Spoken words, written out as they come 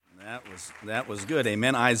That was good.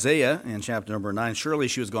 Amen. Isaiah in chapter number 9. Surely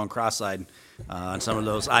she was going cross-eyed on some of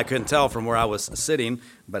those. I couldn't tell from where I was sitting,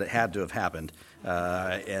 but it had to have happened.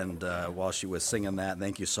 And while she was singing that,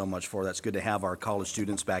 thank you so much for that. It's good to have our college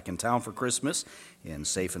students back in town for Christmas and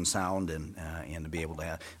safe and sound and to be able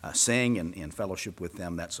to sing and fellowship with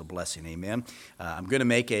them. That's a blessing. Amen. I'm going to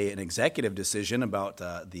make an executive decision about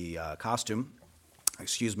the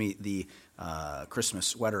Christmas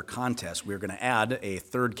sweater contest. We're going to add a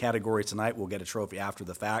third category tonight. We'll get a trophy after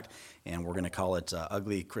the fact, and we're going to call it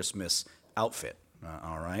Ugly Christmas Outfit.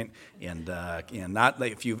 All right, and not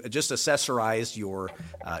like if you've just accessorized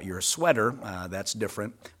your sweater, that's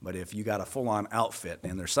different. But if you got a full-on outfit,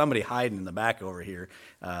 and there's somebody hiding in the back over here,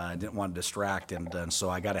 I didn't want to distract, and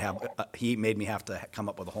so I got to have. He made me have to come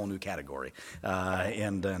up with a whole new category,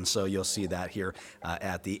 and so you'll see that here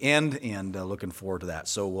at the end, and looking forward to that.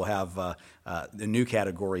 So we'll have the new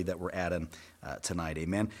category that we're adding tonight.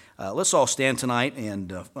 Amen. Let's all stand tonight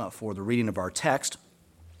and for the reading of our text.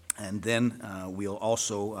 And then we'll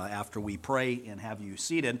also, after we pray and have you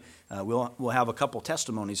seated, we'll have a couple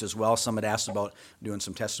testimonies as well. Some had asked about doing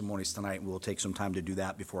some testimonies tonight. We'll take some time to do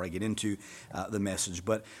that before I get into the message.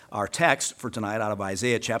 But our text for tonight out of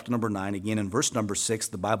Isaiah chapter number 9, again in verse number 6,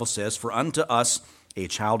 the Bible says, "For unto us a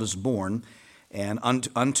child is born, and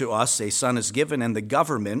unto us a son is given, and the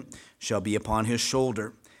government shall be upon his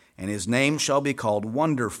shoulder. And his name shall be called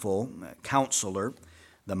Wonderful, Counselor,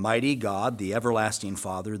 the Mighty God, the Everlasting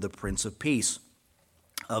Father, the Prince of Peace.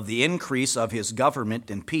 Of the increase of his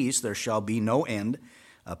government and peace there shall be no end,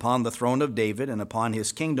 upon the throne of David and upon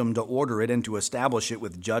his kingdom, to order it and to establish it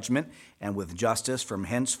with judgment and with justice from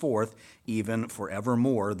henceforth, even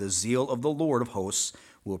forevermore. The zeal of the Lord of hosts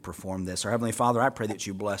will perform this." Our Heavenly Father, I pray that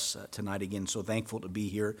you bless tonight again. So thankful to be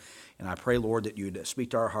here. And I pray, Lord, that you'd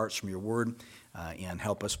speak to our hearts from your word and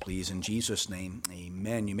help us, please. In Jesus' name,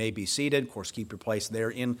 amen. You may be seated. Of course, keep your place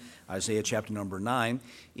there in Isaiah chapter number 9.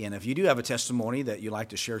 And if you do have a testimony that you'd like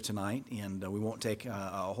to share tonight, and we won't take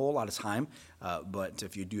a whole lot of time, but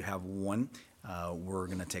if you do have one, we're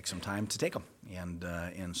going to take some time to take them.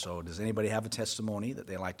 And so does anybody have a testimony that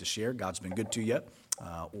they'd like to share? God's been good to you,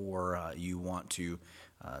 or you want to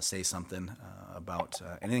say something about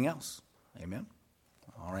anything else? Amen.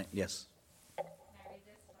 All right. Yes. Can I read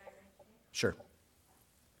this? Sure.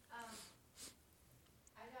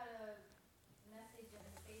 I got a message on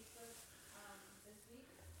Facebook this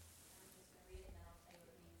week. I'm just going to read it and then I'll tell you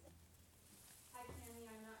what it means. "Hi, Tammy.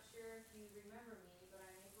 I'm not sure if you remember me, but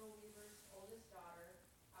I'm April Weaver's oldest daughter.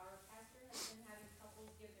 Our pastor has been having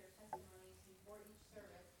couples give their testimonies before each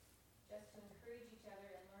service just to encourage each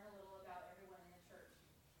other and learn a little about everyone in the church.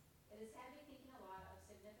 It has had me thinking a lot of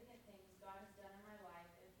significant things God has done in my life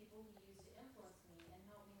and people He used to influence me and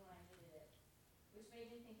help me when I needed it, which made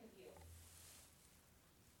me think of you.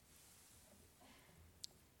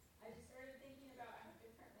 I just started thinking about how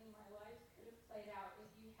differently my life could have played out if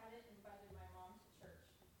you hadn't invited my mom to church.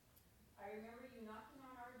 I remember you knocking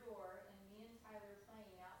on our door and me and Tyler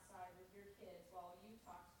playing outside with your kids while you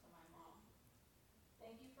talked to my mom.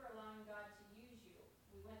 Thank you for allowing God to use you.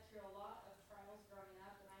 We went through a lot of trials growing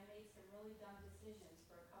up, and I made some really dumb decisions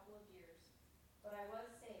for a couple of years. But I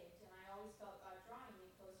was saved, and I always felt God drawing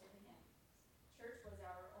me closer to Him. Church was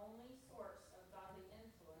our only source of godly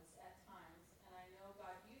influence at times, and I know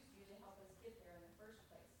God used you to help us get there in the first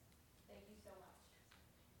place. Thank you so much."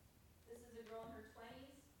 This is a girl in her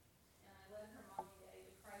 20s, and I led her mom and daddy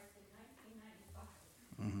to Christ in 1995.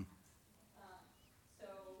 Mm-hmm.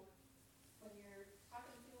 So when you're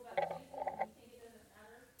talking to people about Jesus and you think it doesn't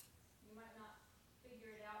matter, you might not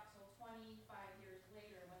figure it out till 25 years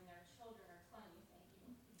later when their children are 20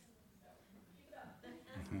 thinking. So keep it up.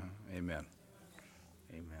 Amen.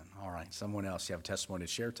 Amen. All right. Someone else, you have a testimony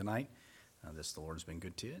to share tonight. The Lord has been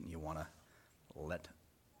good to you, and you want to let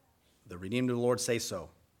the redeemed of the Lord say so.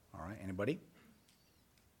 All right. Anybody?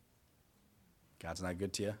 God's not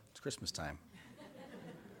good to you? It's Christmas time.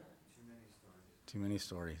 Too many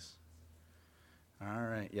stories. All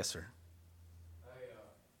right. Yes, sir. I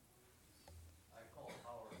called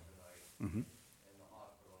Howard tonight Mm-hmm. in the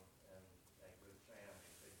hospital, and with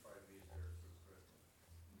family, they tried to be there for Christmas.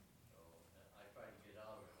 So I tried to get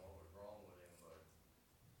out of him what was wrong with him, but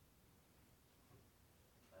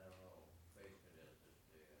I don't know. Basement is this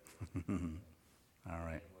day. All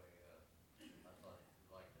right. Anyway, I thought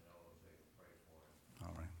you'd like to know if they could pray for him.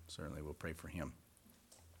 All right. Certainly we'll pray for him.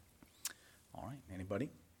 All right.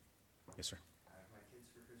 Anybody? Yes, sir. I have my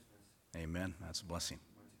kids for Christmas. Amen. That's a blessing.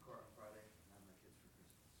 Went to court on Friday and I have my kids for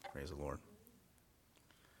Christmas. Praise the Lord.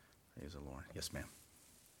 Praise the Lord. Yes, ma'am.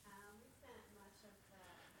 We spent much of the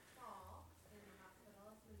fall in the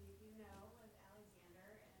hospital, as many of you know, with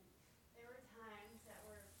Alexander, and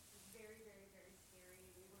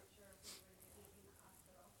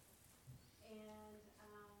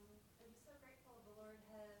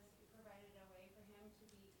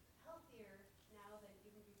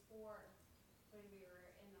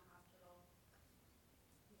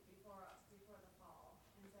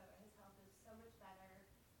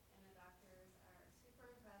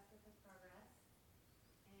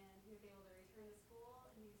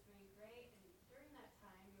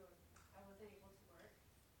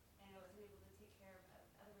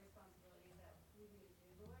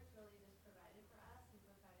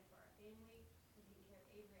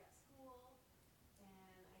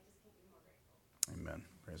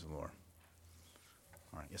Praise the Lord.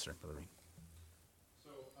 All right. Yes, sir. Brother Reed.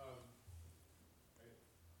 So, I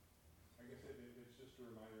guess it's just a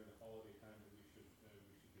reminder in the holiday time that we should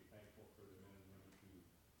be thankful for the men and women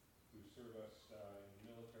who serve us in the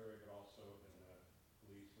military, but also in the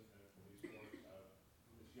police force.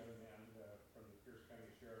 This young man from the Pierce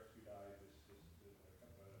County Sheriff's who died, it was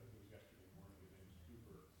yesterday morning. His name is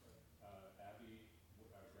Cooper. Abby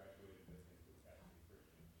graduated with Catholic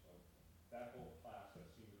Christian. So that whole class, that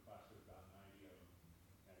senior class, there's about 90 of them,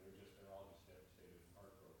 and they're all just devastated and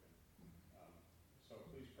heartbroken. So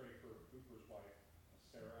please pray for Cooper's wife,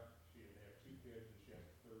 Sarah. They have 2 kids, and she has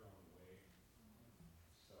a third on the way.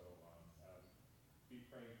 So be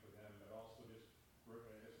praying for them, but also just,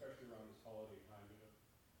 especially around this holiday time,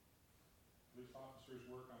 police officers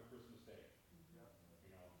work on Christmas Day.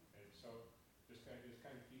 And so just kind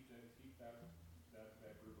of keep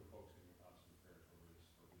that group of folks in your thoughts and prayers over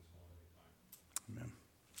this holiday time. Amen.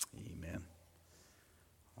 Amen.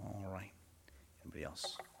 All right. Anybody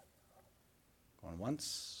else? Going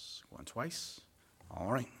once, going twice.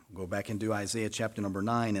 All right, we'll go back into Isaiah chapter number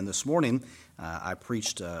 9. And this morning, I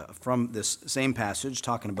preached from this same passage,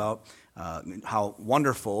 talking about how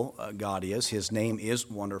wonderful God is. His name is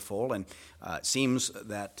wonderful. And it seems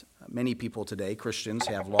that many people today, Christians,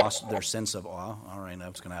 have lost their sense of awe. All right, I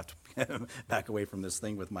was going to have to back away from this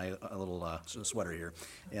thing with my little sweater here.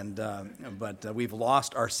 But we've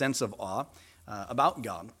lost our sense of awe about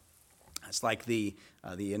God. It's like the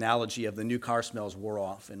analogy of the new car smells wore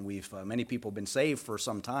off, and many people have been saved for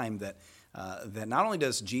some time that not only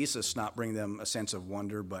does Jesus not bring them a sense of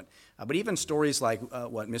wonder, but even stories like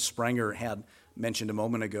what Miss Sprenger had mentioned a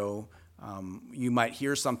moment ago. You might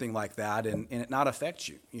hear something like that and it not affect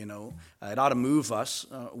you. It ought to move us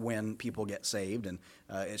when people get saved, and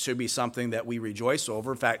it should be something that we rejoice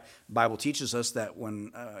over. In fact, the Bible teaches us that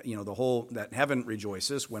when that heaven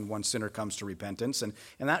rejoices when one sinner comes to repentance, and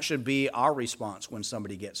that should be our response when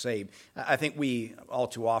somebody gets saved. I think we all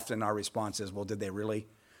too often our response is, well, did they really?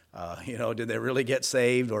 Did they really get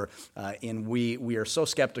saved? And we are so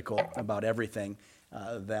skeptical about everything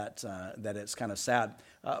that it's kind of sad.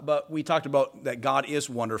 But we talked about that God is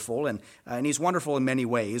wonderful, and He's wonderful in many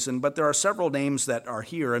ways. But there are several names that are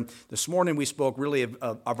here. And this morning we spoke really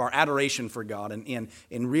of our adoration for God, and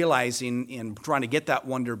in realizing, in trying to get that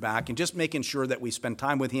wonder back, and just making sure that we spend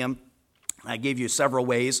time with Him. I gave you several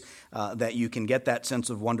ways that you can get that sense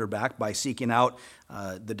of wonder back by seeking out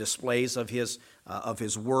the displays of His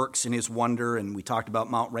works and His wonder. And we talked about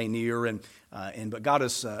Mount Rainier, but God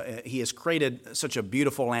He has created such a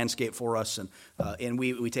beautiful landscape for us, and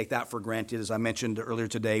we take that for granted. As I mentioned earlier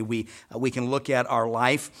today, we can look at our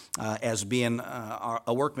life as being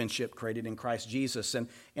a workmanship created in Christ Jesus,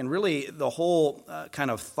 and really the whole kind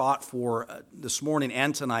of thought for this morning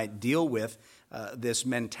and tonight deal with this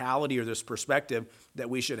mentality or this perspective that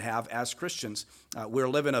we should have as Christians. We're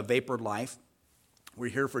living a vapored life. We're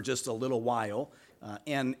here for just a little while,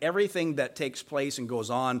 and everything that takes place and goes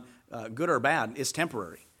on, good or bad, is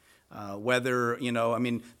temporary.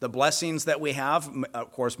 The blessings that we have,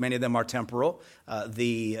 of course, many of them are temporal.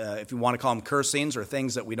 If you want to call them cursings or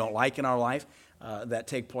things that we don't like in our life that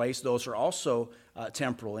take place, those are also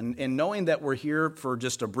temporal. And knowing that we're here for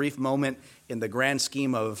just a brief moment in the grand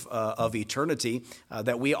scheme of eternity,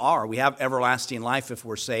 that we have everlasting life if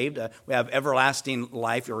we're saved. We have everlasting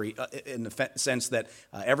life, or in the sense that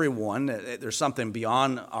everyone, there's something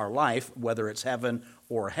beyond our life, whether it's heaven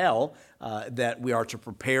or hell, that we are to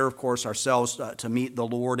prepare, of course, ourselves to meet the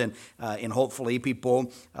Lord, and hopefully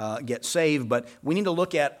people get saved. But we need to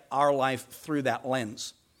look at our life through that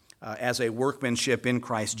lens. As a workmanship in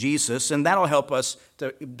Christ Jesus, and that'll help us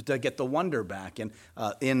to get the wonder back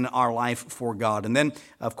in our life for God. And then,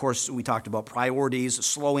 of course, we talked about priorities.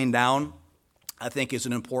 Slowing down, I think, is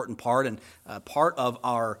an important part, and part of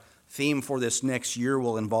our theme for this next year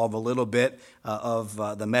will involve a little bit of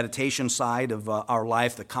the meditation side of our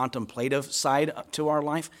life, the contemplative side to our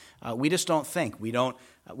life. We just don't think. We don't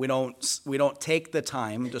take the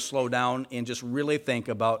time to slow down and just really think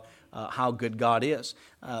about how good God is.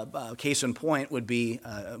 Case in point would be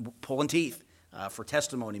pulling teeth for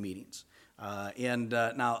testimony meetings.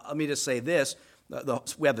 Now, let me just say this.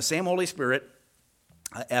 We have the same Holy Spirit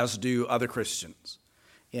as do other Christians.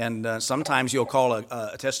 And sometimes you'll call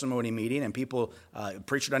a testimony meeting, and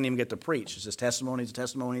preacher doesn't even get to preach. It's just testimonies.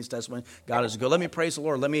 God is good. Let me praise the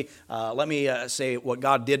Lord. Let me say what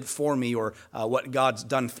God did for me, or what God's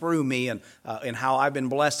done through me, and how I've been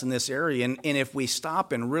blessed in this area. And if we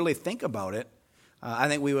stop and really think about it, I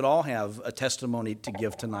think we would all have a testimony to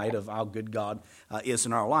give tonight of how good God is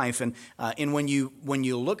in our life. And when you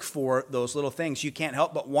look for those little things, you can't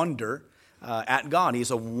help but wonder at God.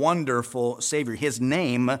 He's a wonderful Savior. His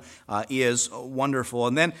name is wonderful.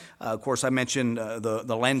 And then, of course, I mentioned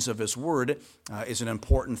the lens of His Word is an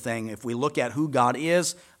important thing. If we look at who God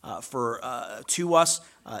is to us,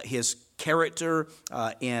 His character,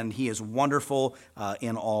 and He is wonderful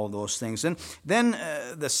in all of those things. And then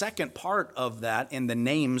the second part of that, in the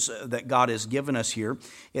names that God has given us here,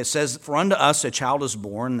 it says, "For unto us a child is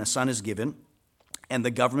born, and a son is given, and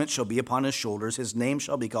the government shall be upon his shoulders. His name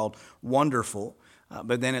shall be called Wonderful."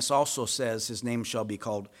 But then it also says his name shall be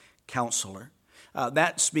called Counselor.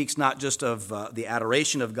 That speaks not just of the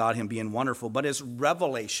adoration of God, Him being wonderful, but His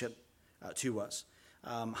revelation to us.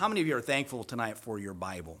 How many of you are thankful tonight for your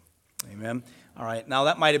Bible? Amen. All right. Now,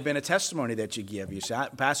 that might have been a testimony that you give. You say,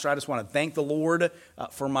 "Pastor, I just want to thank the Lord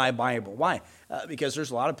for my Bible." Why? Because there's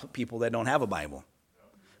a lot of people that don't have a Bible.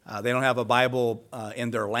 They don't have a Bible in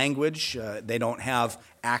their language. They don't have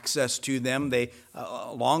access to them. They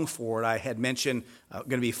long for it. I had mentioned going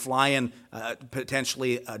to be flying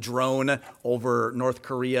potentially a drone over North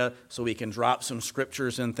Korea so we can drop some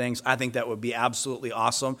scriptures and things. I think that would be absolutely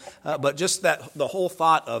awesome. But just that the whole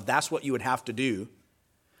thought of that's what you would have to do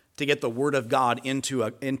to get the Word of God into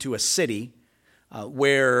a city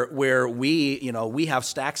where we have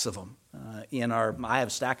stacks of them I have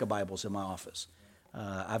a stack of Bibles in my office.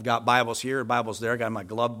 I've got Bibles here, Bibles there. I got them in my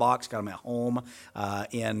glove box, got them at home,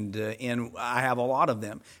 and I have a lot of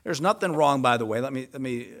them. There's nothing wrong, by the way. Let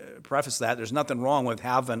me preface that. There's nothing wrong with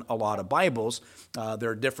having a lot of Bibles. There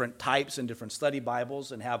are different types and different study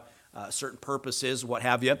Bibles, and have certain purposes, what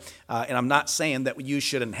have you. And I'm not saying that you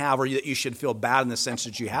shouldn't have, or that you should feel bad in the sense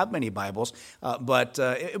that you have many Bibles. But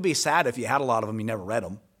it would be sad if you had a lot of them, you never read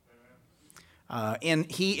them. And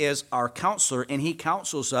He is our counselor, and He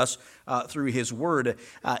counsels us through His Word.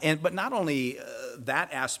 But not only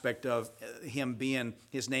that aspect of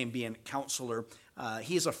His name being Counselor,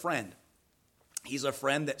 He's a friend. He's a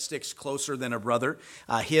friend that sticks closer than a brother.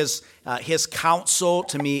 His counsel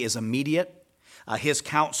to me is immediate. His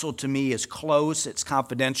counsel to me is close. It's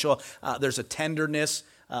confidential. There's a tenderness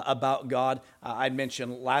about God. I'd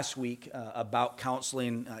mentioned last week about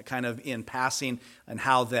counseling kind of in passing, and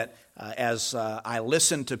how that as I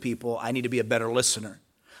listen to people, I need to be a better listener.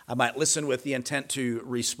 I might listen with the intent to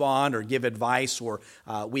respond or give advice, or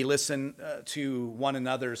we listen to one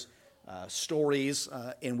another's stories,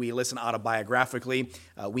 and we listen autobiographically.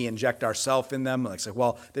 We inject ourselves in them. Like say,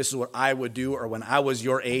 well, this is what I would do, or when I was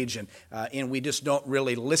your age, and we just don't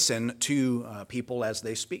really listen to people as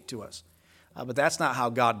they speak to us. But that's not how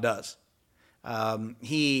God does.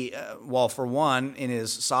 For one, in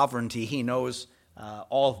His sovereignty, He knows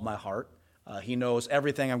all of my heart. He knows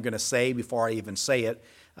everything I'm going to say before I even say it.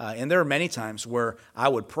 And there are many times where I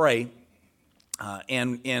would pray,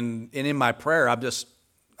 and in my prayer,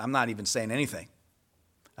 I'm not even saying anything.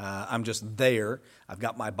 I'm just there. I've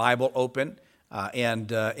got my Bible open,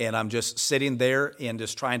 and I'm just sitting there and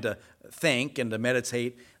just trying to think and to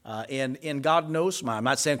meditate. And God knows I'm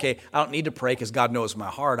not saying, okay, I don't need to pray because God knows my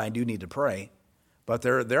heart. I do need to pray. But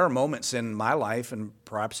there are moments in my life, and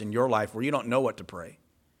perhaps in your life, where you don't know what to pray.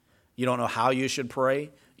 You don't know how you should pray.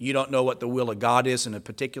 You don't know what the will of God is in a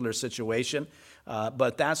particular situation.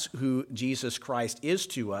 But that's who Jesus Christ is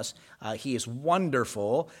to us. He is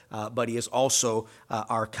wonderful, but He is also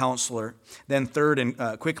our counselor. Then third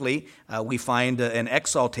and quickly, we find an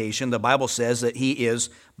exaltation. The Bible says that He is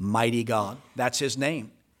mighty God. That's His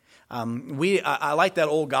name. I like that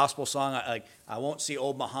old gospel song. I won't see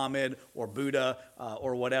old Muhammad or Buddha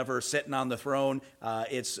or whatever sitting on the throne.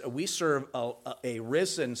 We serve a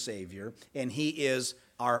risen Savior, and He is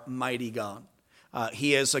our mighty God.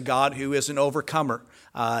 He is a God who is an overcomer.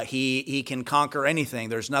 He can conquer anything.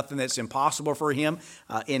 There's nothing that's impossible for Him,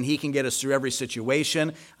 and He can get us through every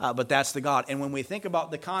situation, but that's the God. And when we think about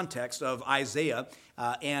the context of Isaiah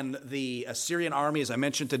and the Assyrian army, as I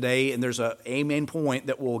mentioned today, and there's a main point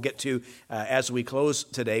that we'll get to as we close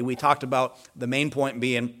today. We talked about the main point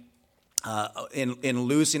being in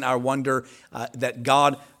losing our wonder that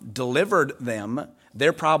God delivered them.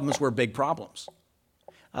 Their problems were big problems.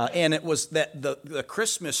 And it was that the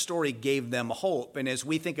Christmas story gave them hope. And as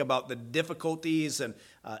we think about the difficulties and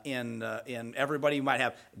everybody might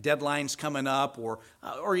have deadlines coming up, or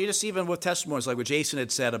you just even with testimonies like what Jason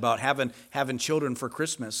had said about having children for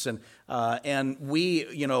Christmas, and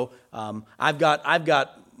we, I've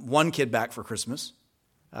got one kid back for Christmas.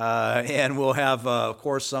 And we'll have, of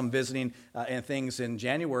course, some visiting and things in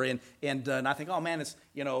January. And I think, oh, man, it's,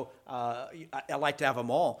 I like to have them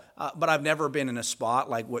all. But I've never been in a spot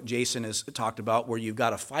like what Jason has talked about where you've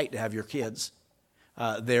got to fight to have your kids.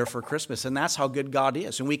 there for Christmas. And that's how good God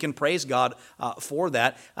is. And we can praise God for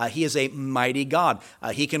that. He is a mighty God.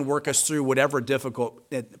 He can work us through whatever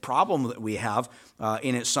difficult problem that we have.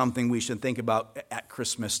 And it's something we should think about at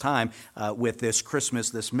Christmas time with this Christmas,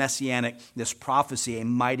 this messianic, this prophecy, a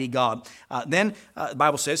mighty God. Then the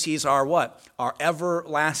Bible says he's our what? Our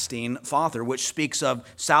everlasting Father, which speaks of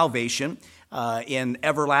salvation in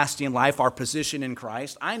everlasting life, our position in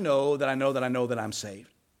Christ. I know that I'm saved.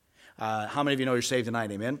 How many of you know you're saved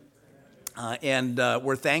tonight? Amen. And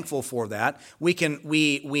we're thankful for that.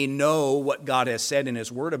 We know what God has said in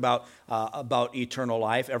His Word about eternal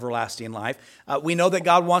life, everlasting life. We know that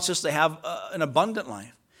God wants us to have an abundant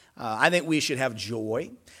life. I think we should have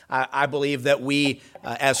joy. I believe that we,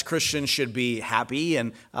 as Christians, should be happy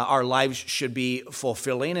and our lives should be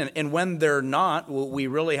fulfilling. And when they're not, we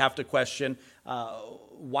really have to question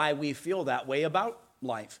why we feel that way about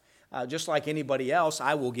life. Just like anybody else,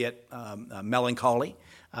 I will get melancholy.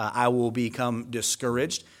 I will become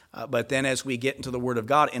discouraged. But then as we get into the Word of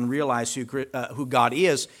God and realize who God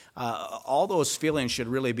is, all those feelings should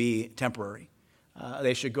really be temporary.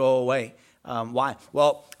 They should go away. Why?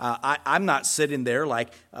 Well, I'm not sitting there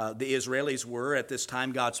like the Israelis were at this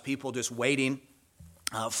time, God's people just waiting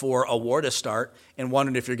for a war to start and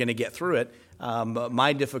wondering if you're going to get through it. But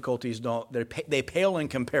my difficulties they pale in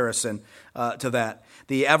comparison to that.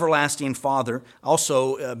 The everlasting Father,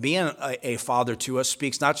 also being a Father to us,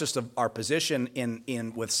 speaks not just of our position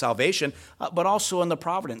in with salvation, but also in the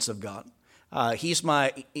providence of God. He's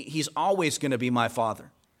always going to be my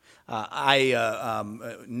Father.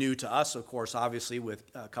 New to us, of course, obviously, with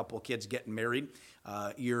a couple of kids getting married,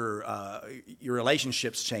 your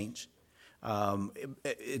relationships change.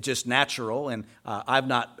 It's just natural, and I've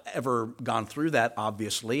not ever gone through that,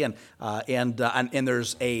 obviously, and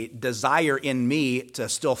there's a desire in me to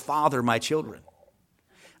still father my children,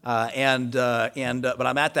 but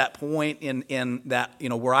I'm at that point in that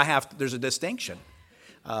where there's a distinction.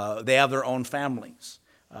 They have their own families.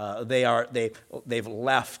 They've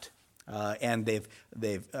left, and they've.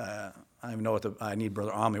 I don't even know I need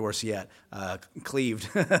Brother Ami. Where's he at? Cleaved,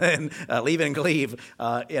 and leave and cleave,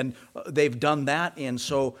 and they've done that. And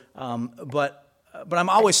so, but I'm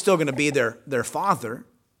always still going to be their father,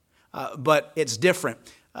 but it's different.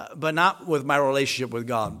 But not with my relationship with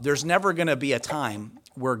God. There's never going to be a time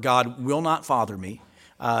where God will not father me,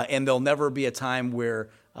 and there'll never be a time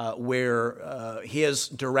where His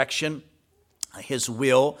direction, His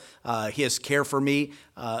will, His care for me,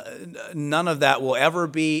 none of that will ever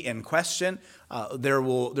be in question. There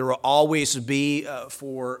will always be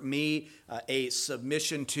for me a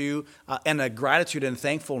submission to and a gratitude and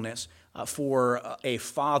thankfulness for a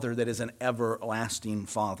Father that is an everlasting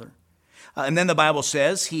Father. And then the Bible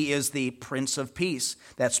says He is the Prince of Peace.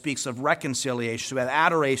 That speaks of reconciliation, so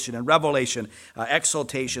adoration and revelation,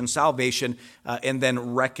 exaltation, salvation, and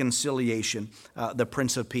then reconciliation, the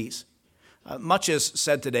Prince of Peace. Much is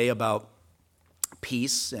said today about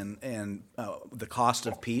peace and the cost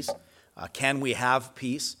of peace. Can we have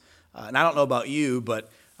peace? And I don't know about you,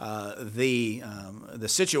 but the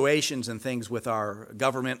situations and things with our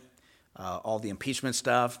government, all the impeachment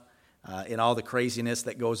stuff, and all the craziness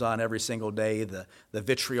that goes on every single day, the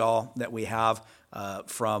vitriol that we have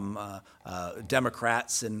from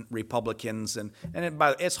Democrats and Republicans, and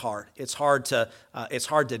it's hard. It's hard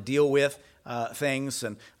to deal with things,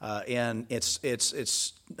 and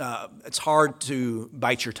it's hard to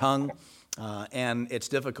bite your tongue, and it's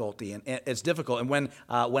difficult. And when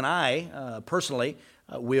I personally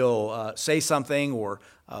will say something or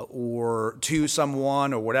to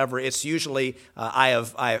someone or whatever, it's usually I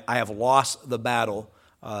have lost the battle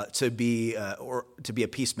to be a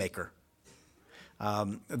peacemaker.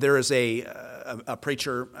 There is a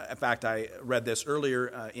preacher. In fact, I read this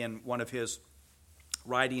earlier in one of his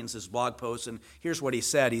writings, his blog posts, and here's what he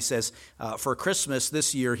said. He says, for Christmas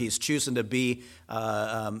this year, he's choosing to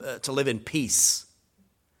live in peace,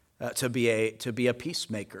 to be a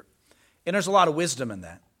peacemaker. And there's a lot of wisdom in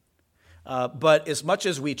that. But as much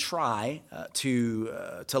as we try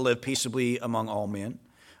to live peaceably among all men,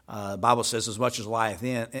 the Bible says as much as lieth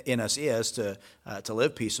in us is to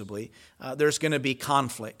live peaceably, there's going to be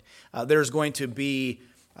conflict. There's going to be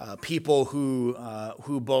people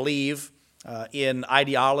who believe in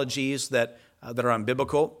ideologies that are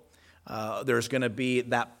unbiblical. There's going to be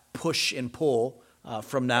that push and pull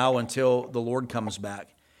from now until the Lord comes back.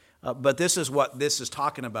 But this is what this is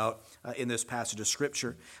talking about in this passage of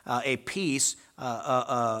Scripture. A peace,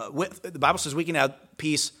 the Bible says we can have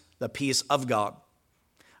peace, the peace of God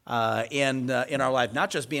in our life.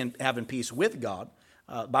 Not just having peace with God,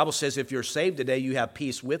 The Bible says if you're saved today, you have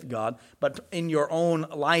peace with God, but in your own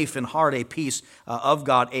life and heart, a peace of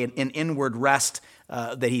God, an inward rest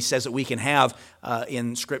that he says that we can have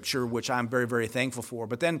in Scripture, which I'm very, very thankful for.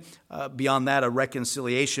 But then beyond that, a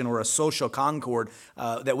reconciliation or a social concord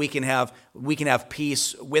that we can have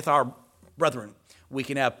peace with our brethren. We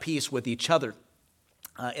can have peace with each other.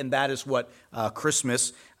 And that is what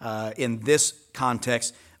Christmas, in this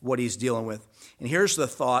context, what he's dealing with. And here's the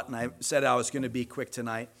thought, and I said I was going to be quick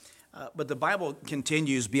tonight, but the Bible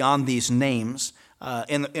continues beyond these names.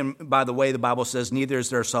 And by the way, the Bible says, neither is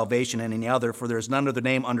there salvation in any other, for there is none other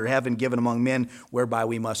name under heaven given among men whereby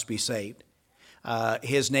we must be saved.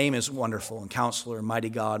 His name is Wonderful and Counselor and Mighty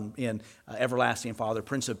God and Everlasting Father,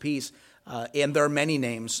 Prince of Peace. And there are many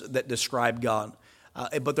names that describe God.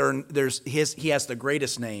 But he has the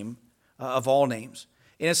greatest name of all names.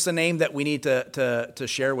 And it's the name that we need to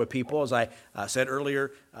share with people. As I said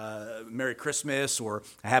earlier, Merry Christmas or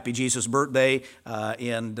Happy Jesus Birthday.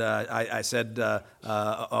 And I said,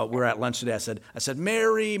 we're at lunch today. I said,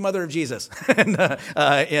 Mary, Mother of Jesus.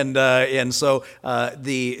 and so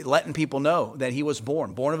letting people know that he was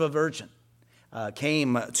born of a virgin.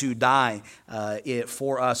 Came to die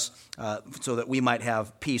for us so that we might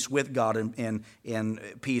have peace with God and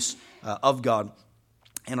peace of God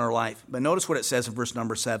in our life. But notice what it says in verse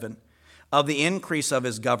number 7. Of the increase of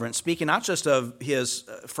his government, speaking not just of his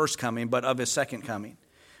first coming, but of his second coming.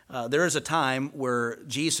 There is a time where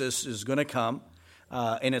Jesus is going to come,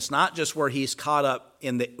 and it's not just where he's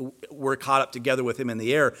we're caught up together with him in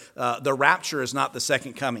the air. The rapture is not the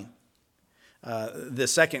second coming. The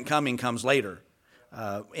second coming comes later.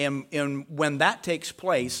 And when that takes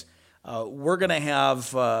place, we're going to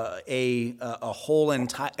have an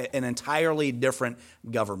entirely different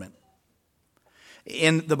government.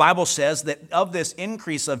 And the Bible says that of this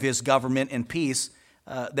increase of his government and peace,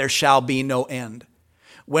 there shall be no end.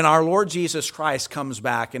 When our Lord Jesus Christ comes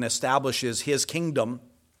back and establishes his kingdom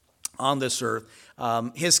on this earth,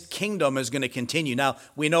 his kingdom is going to continue. Now,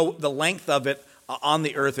 we know the length of it on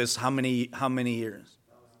the earth is how many years?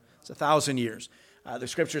 It's 1,000 years. The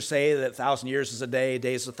scriptures say that 1,000 years is a day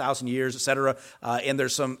is 1,000 years, etc. And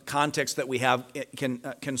there's some context that we have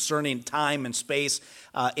concerning time and space.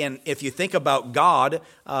 And if you think about God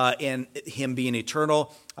and him being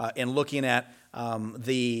eternal and looking at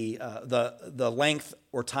the length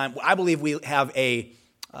or time, I believe we have a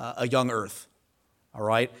young earth. All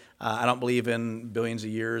right? I don't believe in billions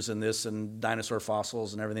of years and this and dinosaur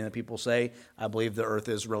fossils and everything that people say. I believe the earth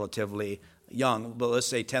is relatively young, but let's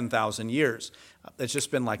say 10,000 years. It's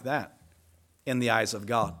just been like that in the eyes of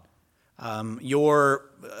God.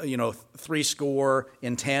 Your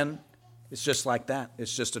 70, it's just like that.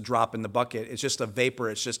 It's just a drop in the bucket. It's just a vapor.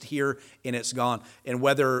 It's just here and it's gone. And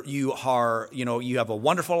whether you are, you have a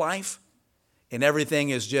wonderful life and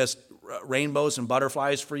everything is just rainbows and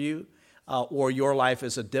butterflies for you, or your life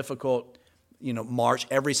is a difficult, march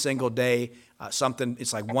every single day.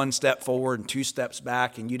 It's like one step forward and two steps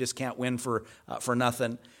back, and you just can't win for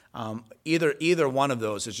nothing. Either one of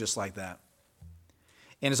those is just like that.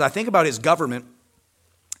 And as I think about his government,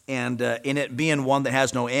 and in it being one that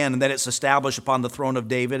has no end, and that it's established upon the throne of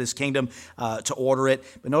David, his kingdom, to order it.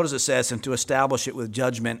 But notice it says, and to establish it with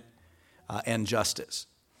judgment and justice.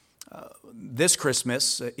 This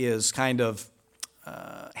Christmas is kind of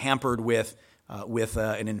hampered with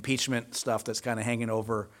an impeachment stuff that's kind of hanging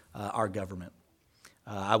over our government.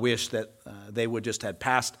 I wish that they would just have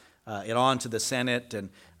passed it on to the Senate, and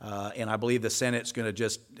I believe the Senate's going to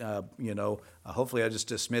just, hopefully I just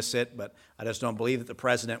dismiss it, but I just don't believe that the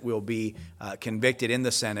president will be convicted in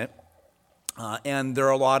the Senate. And there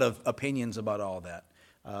are a lot of opinions about all that.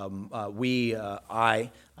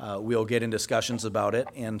 We'll get in discussions about it,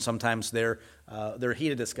 and sometimes they're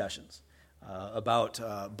heated discussions. About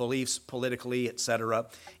beliefs politically, etc.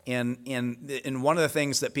 And one of the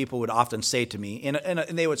things that people would often say to me, and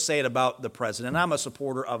they would say it about the president. I'm a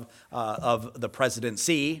supporter of the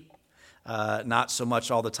presidency, not so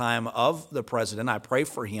much all the time of the president. I pray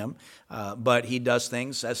for him, but he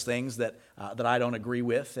says things that I don't agree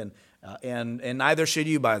with, and neither should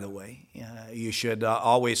you, by the way. You should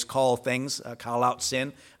always call out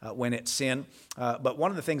sin when it's sin. But one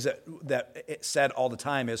of the things that it said all the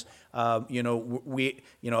time is,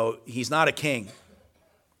 he's not a king,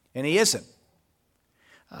 and he isn't.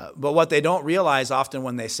 But what they don't realize often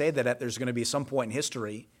when they say that there's going to be some point in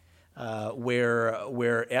history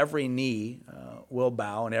where every knee will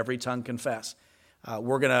bow and every tongue confess.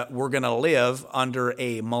 We're gonna live under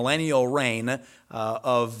a millennial reign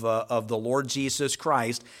of the Lord Jesus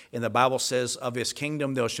Christ, and the Bible says of his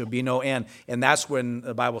kingdom there shall be no end, and that's when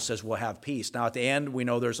the Bible says we'll have peace. Now at the end we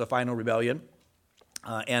know there's a final rebellion,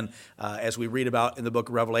 And as we read about in the book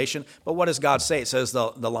of Revelation. But what does God say? It says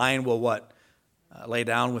the lion will what? Lay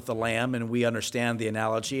down with the lamb, and we understand the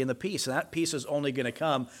analogy and the peace. And that peace is only going to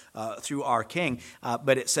come through our King.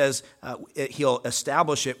 But it says he'll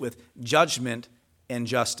establish it with judgment and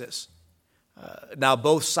justice. Now,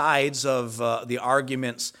 both sides of the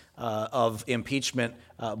arguments of impeachment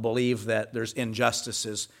believe that there's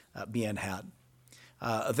injustices being had,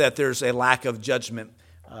 that there's a lack of judgment.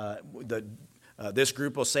 This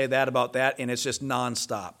group will say that about that, and it's just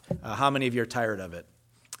nonstop. How many of you are tired of it?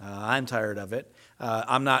 I'm tired of it.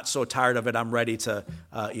 I'm not so tired of it. I'm ready to,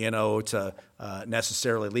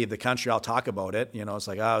 necessarily leave the country. I'll talk about it. It's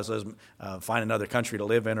like, let's find another country to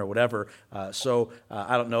live in or whatever. So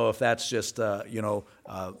I don't know if that's just,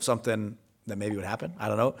 something that maybe would happen. I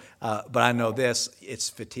don't know. But I know this. It's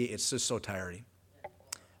fatigue. It's just so tiring.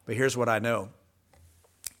 But here's what I know.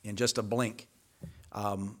 In just a blink,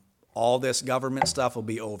 all this government stuff will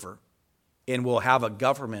be over. And we'll have a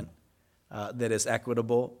government that is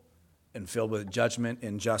equitable and filled with judgment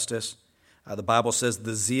and justice. The Bible says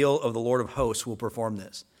the zeal of the Lord of hosts will perform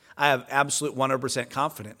this. I have absolute 100%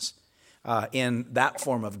 confidence in that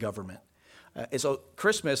form of government. And so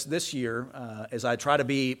Christmas this year, as I try to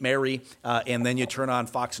be merry, and then you turn on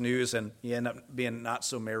Fox News and you end up being not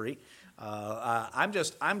so merry, I'm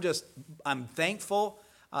thankful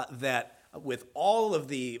that with all of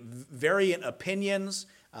the variant opinions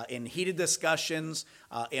in heated discussions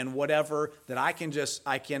and whatever, that I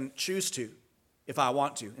can choose to, if I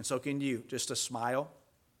want to, and so can you, just to smile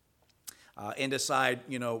and decide,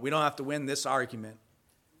 we don't have to win this argument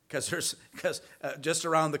because just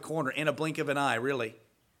around the corner, in a blink of an eye, really,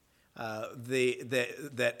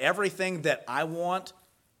 that everything that I want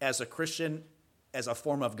as a Christian, as a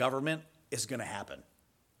form of government, is going to happen.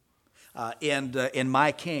 And in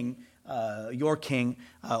my King, your King,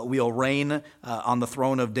 will reign on the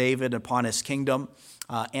throne of David upon his kingdom.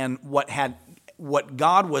 And what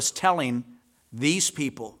God was telling these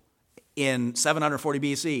people in 740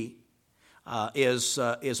 BC is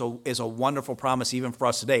a wonderful promise even for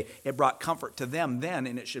us today. It brought comfort to them then,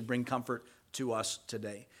 and it should bring comfort to us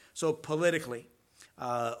today. So politically,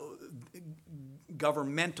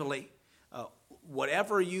 governmentally,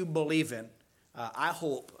 whatever you believe in, I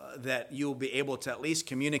hope that you'll be able to at least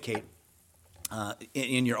communicate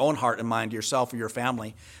in your own heart and mind, yourself or your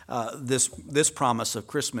family, this promise of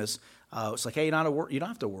Christmas. It's like, hey, you don't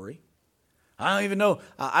have to worry. I don't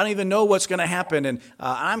even know what's going to happen, and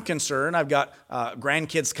I'm concerned. I've got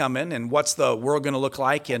grandkids coming, and what's the world going to look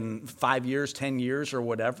like in 5 years, 10 years, or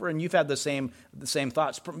whatever? And you've had the same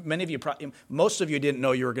thoughts. Most of you didn't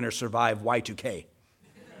know you were going to survive Y2K.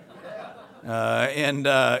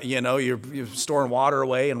 You're storing water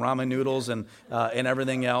away and ramen noodles and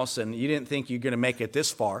everything else, and you didn't think you're going to make it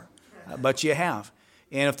this far, but you have.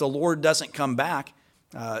 And if the Lord doesn't come back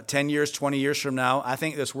 10 years, 20 years from now, I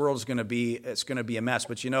think this world is going to be a mess.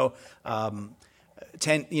 But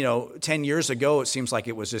 10 years ago, it seems like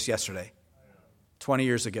it was just yesterday. 20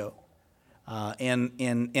 years ago, and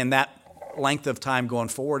in that length of time going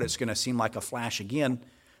forward, it's going to seem like a flash again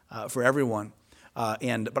for everyone.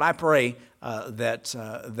 But I pray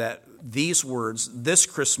that these words, this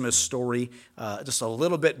Christmas story, just a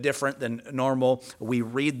little bit different than normal. We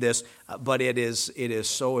read this, but it is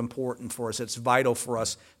so important for us. It's vital for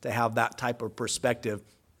us to have that type of perspective,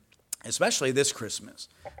 especially this Christmas,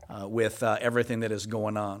 with everything that is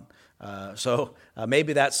going on. So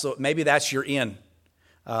maybe that's your in.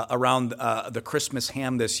 Around the Christmas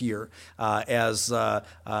ham this year, as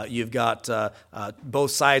you've got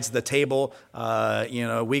both sides of the table.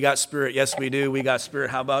 We got Spirit, yes we do. We got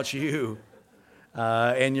Spirit. How about you?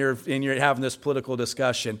 And you're having this political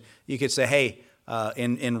discussion. You could say, hey,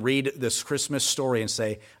 and read this Christmas story and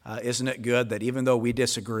say, isn't it good that even though we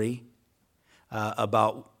disagree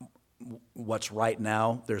about what's right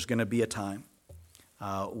now, there's going to be a time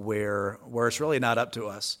where it's really not up to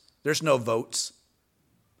us. There's no votes.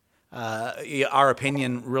 Our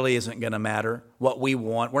opinion really isn't going to matter. What we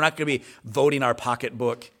want, we're not going to be voting our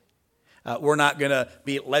pocketbook. We're not going to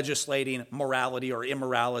be legislating morality or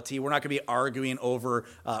immorality. We're not going to be arguing over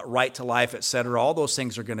right to life, etc. All those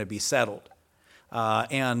things are going to be settled.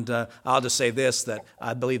 And I'll just say this, that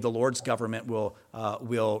I believe the Lord's government will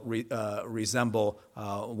resemble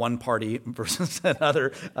one party versus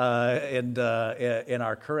another in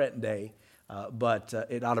our current day, but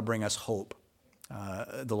it ought to bring us hope.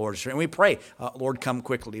 The Lord is here. And we pray, Lord, come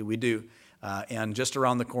quickly. We do. And just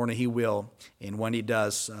around the corner he will. And when he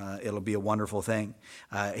does, it'll be a wonderful thing.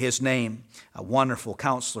 His name, a wonderful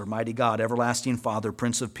Counselor, Mighty God, Everlasting Father,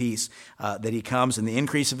 Prince of Peace, that he comes in the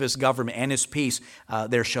increase of his government and his peace,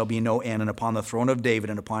 there shall be no end. And upon the throne of David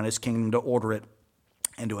and upon his kingdom to order it,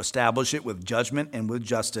 and to establish it with judgment and with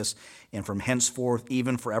justice, and from henceforth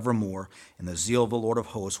even forevermore. And the zeal of the Lord of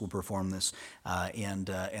hosts will perform this. And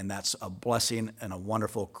that's a blessing and a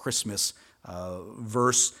wonderful Christmas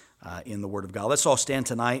verse in the Word of God. Let's all stand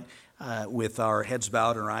tonight with our heads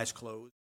bowed and our eyes closed.